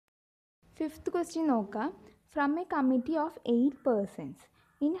Fifth question നോക്കാം. From a committee of 8 persons,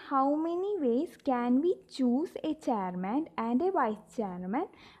 in how many ways can we choose a chairman and a vice chairman,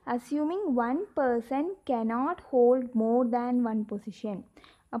 assuming one person cannot hold more than one position?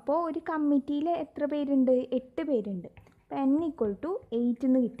 അപ്പോൾ ഒരു കമ്മിറ്റിയിൽ എത്ര പേരുണ്ട്? 8 പേരുണ്ട്. അപ്പോൾ n equal to 8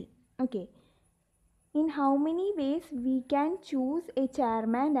 എന്ന് കിട്ടി. Okay. In how many ways we can choose a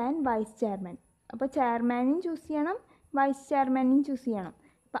chairman and vice chairman? അപ്പോൾ ചെയർമാനും ചൂസ് ചെയ്യണം, വൈസ് ചെയർമാനും ചൂസ് ചെയ്യണം.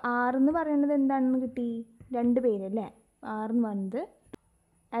 അപ്പോൾ 6 എന്ന് പറയുന്നത് എന്താണെന്ന് കിട്ടി? 2 പേരല്ലേ? 6 എന്ന് പറയുന്നത്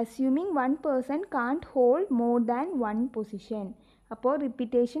assuming one person can't hold more than one position. അപ്പോൾ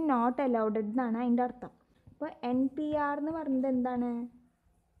റിപ്പീറ്റേഷൻ നോട്ട് അലൗഡ് എന്നാണ് അതിൻ്റെ അർത്ഥം. അപ്പോൾ NPR എന്ന് പറയുന്നത് എന്താണ്?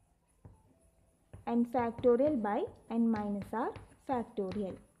 n factorial by n minus R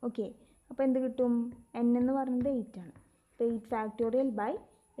factorial. Okay. അപ്പോൾ എന്ത് കിട്ടും? n എന്ന് പറയുന്നത് 8 ആണ്. അപ്പോൾ 8 factorial by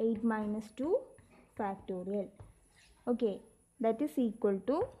 8 minus 2 factorial. Okay. That is equal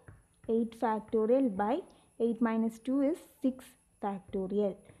to 8 factorial by 8 minus 2 is 6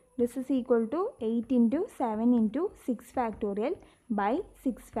 factorial. This is equal to 8 into 7 into 6 factorial by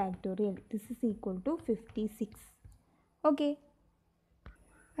 6 factorial. This is equal to 56. Okay.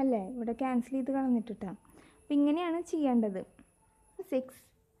 അല്ലേ? ഇവിടെ cancel ചെയ്ത് കളഞ്ഞിട്ടാണ്. അപ്പോൾ ഇങ്ങനെയാണ് ചെയ്യേണ്ടത്. 6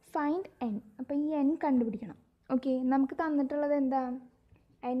 ഫൈൻഡ് n. അപ്പോൾ ഈ n കണ്ടുപിടിക്കണം. Okay. നമുക്ക് തന്നിട്ടുള്ളത് എന്താ?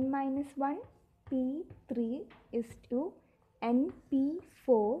 n-1 p3 is to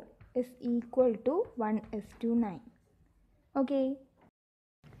np4 is equal to 1:9. Okay.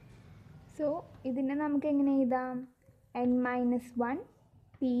 So ഇതിനെ നമുക്ക് എങ്ങനെ എഴുതാം? n-1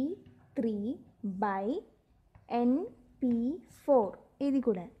 p3 by np4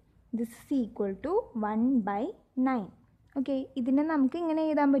 എഴുതിക്കൂടെ? This is equal to 1/9. Okay. ഇതിനെ നമുക്ക് ഇങ്ങനെ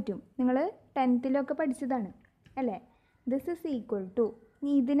എഴുതാൻ പറ്റും. നിങ്ങൾ 10th പഠിച്ചതാണ് അല്ലേ? ദിസ് ഇസ് ഈക്വൽ ടു,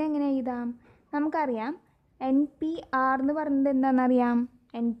 ഇനി ഇതിനെങ്ങനെ എഴുതാം? നമുക്കറിയാം NPR എന്ന് പറയുന്നത് എന്താണെന്നറിയാം?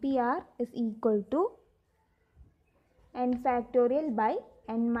 NPR is equal to n factorial by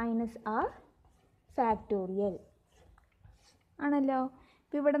n minus r factorial ആണല്ലോ.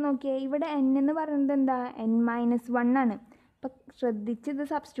 ഇപ്പോൾ ഇവിടെ നോക്കിയേ, ഇവിടെ n എന്ന് പറയുന്നത് എന്താ? n-1 ആണ്. അപ്പോൾ ശ്രദ്ധിച്ച് ഇത്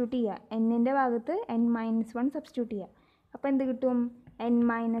സബ്സ്റ്റിറ്റ്യൂട്ട് ചെയ്യുക. n-ൻ്റെ ഭാഗത്ത് n-1 സബ്സ്റ്റിറ്റ്യൂട്ട് ചെയ്യുക. അപ്പോൾ എന്ത് കിട്ടും?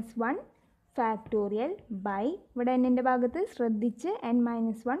 n-1 ഫാക്ടോറിയൽ ബൈ, ഇവിടെ n-ൻ്റെ ഭാഗത്ത് ശ്രദ്ധിച്ച്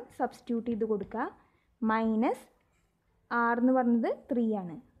n-1 സബ്സ്റ്റിറ്റ്യൂട്ട് ചെയ്ത് കൊടുക്കുക, മൈനസ് r എന്ന് പറഞ്ഞത് 3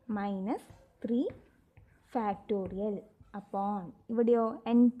 ആണ്, മൈനസ് 3 ഫാക്ടോറിയൽ അപ്പോൺ ഇവിടെയോ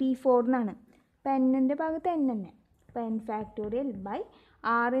np4 എന്നാണ്. അപ്പോൾ n-ൻ്റെ ഭാഗത്ത് n തന്നെ. അപ്പോൾ n ഫാക്ടോറിയൽ ബൈ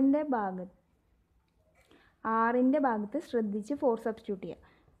r-ൻ്റെ ഭാഗത്ത് ശ്രദ്ധിച്ച് 4 സബ്സ്റ്റിറ്റ്യൂട്ട് ചെയ്യുക.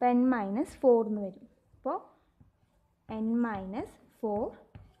 അപ്പോൾ n-4 എന്ന് വരും. അപ്പോൾ n-4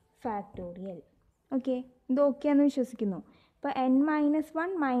 ഫാക്ടോറിയൽ. ഓക്കെ. ഇത് ഓക്കെയാണെന്ന് വിശ്വസിക്കുന്നു. അപ്പോൾ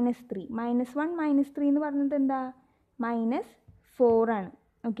n-1 മൈനസ് 3, -1 -3 എന്ന് പറഞ്ഞത് എന്താ? -4 ആണ്.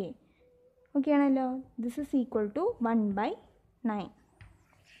 ഓക്കെ. ഓക്കെ ആണല്ലോ. This is equal to 1/9.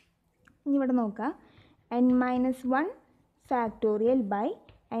 ഇനി ഇവിടെ നോക്കുക, n-1 factorial by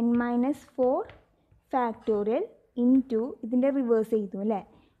n-4 factorial into ഇതിൻ്റെ റിവേഴ്സ് ചെയ്തു അല്ലേ?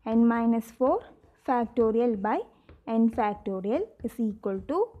 n-4 factorial by n factorial is equal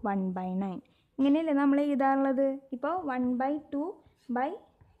to 1/9. ഇങ്ങനെയല്ലേ നമ്മൾ എഴുതാറുള്ളത്? ഇപ്പോൾ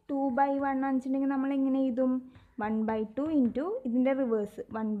 1/2/2/1 വെച്ചിട്ടുണ്ടെങ്കിൽ നമ്മൾ എങ്ങനെ എഴുതും? 1/2 ഇൻറ്റു ഇതിൻ്റെ റിവേഴ്സ്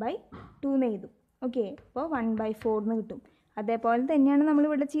 1/2 എന്ന് എഴുതും. ഓക്കെ. അപ്പോൾ 1/4 എന്ന് കിട്ടും. അതേപോലെ തന്നെയാണ്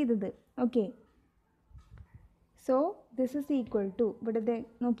നമ്മളിവിടെ ചെയ്തത്. Okay. So this is equal to, ഇവിടെ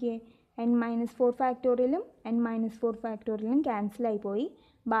നോക്കിയേ, n-4 ഫാക്ടോറിയലും n-4 ഫാക്ടോറിയലും ക്യാൻസലായി പോയി.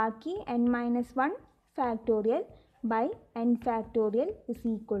 ബാക്കി n-1 factorial by n factorial is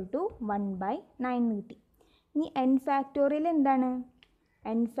equal to 1/9 എന്ന് കിട്ടി. ഇനി n ഫാക്ടോറിയൽ എന്താണ്?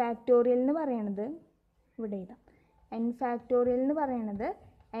 n ഫാക്ടോറിയൽ എന്ന് പറയണത് ഇവിടെ എഴുതാം. n ഫാക്ടോറിയൽ എന്ന് പറയണത്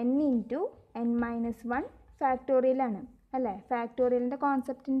n ഇൻറ്റു n-1 ഫാക്ടോറിയലാണ് അല്ലേ? ഫാക്ടോറിയലിൻ്റെ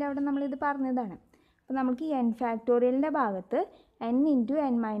കോൺസെപ്റ്റിൻ്റെ അവിടെ നമ്മളിത് പറഞ്ഞതാണ്. അപ്പോൾ നമുക്ക് ഈ n ഫാക്ടോറിയലിൻ്റെ ഭാഗത്ത് n ഇൻറ്റു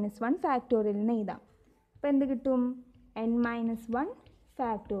n-1 ഫാക്ടോറിയൽ എന്ന് എഴുതാം. അപ്പോൾ എന്ത് കിട്ടും? n-1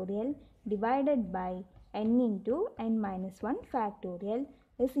 factorial divided by n into n-1 factorial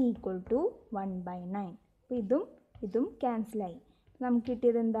is equal to 1/9. അപ്പോൾ ഇതും ക്യാൻസലായി. നമുക്ക്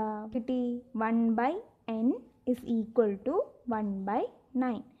കിട്ടിയത് എന്താ? കിട്ടി 1/n ഇസ് ഈക്വൽ ടു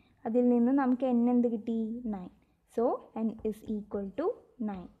 1/9. അതിൽ നിന്ന് നമുക്ക് n എന്ത് കിട്ടി? 9. So n is equal to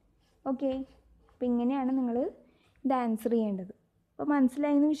 9. Okay. അപ്പോൾ ഇങ്ങനെയാണ് നിങ്ങൾ ഇത് ആൻസർ ചെയ്യേണ്ടത്. അപ്പോൾ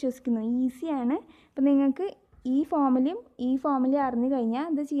മനസ്സിലായി എന്ന് വിശ്വസിക്കുന്നു. ഈസിയാണ്. അപ്പോൾ നിങ്ങൾക്ക് ഈ ഫോമിലും അറിഞ്ഞു കഴിഞ്ഞാൽ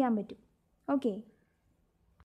ഇത് ചെയ്യാൻ പറ്റും. ഓക്കെ.